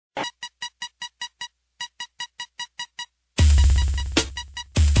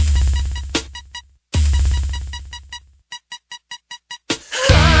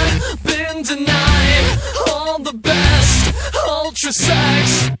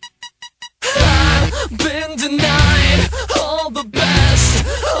been denied all the best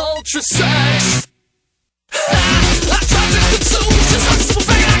ultra sex. I tried to consume just like simple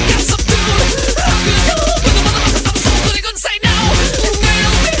faggot, I got subdued. How could you? But the motherfuckers I'm so good, he couldn't say no. You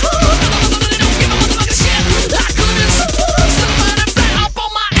nailed me hard, they don't give a motherfucking shit. I couldn't support somebody flat up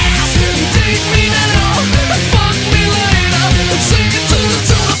on my ass. Take me now, fuck me later, sing it to the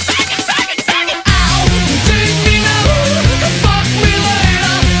tune of faggot, faggot, faggot. Ow, take me now, fuck me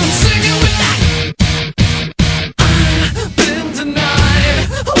later, sing it with that. I've been denied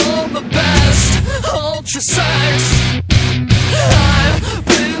all the best ultra sex. I've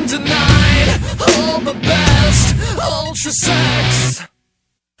been denied all the best ultra sex.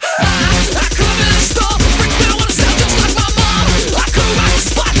 I couldn't stop, freaks me, I wanna sound just like my mom. I could rock the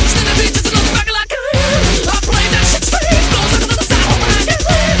spot, stand the beat just to look back like I am. I play that shit straight, goes up to the side, hoping I get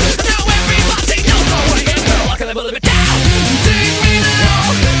lit. And now everybody knows my way, and girl, I can never live it down. Take me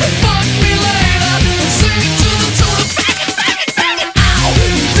now, fuck me later, sing it to the tune of faggot, faggot, faggot. Ow,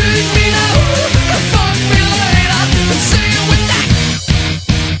 take me now, fuck me later, sing it with that.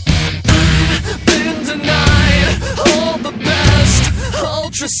 I've been denied all the best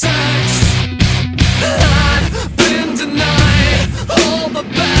ultra sex.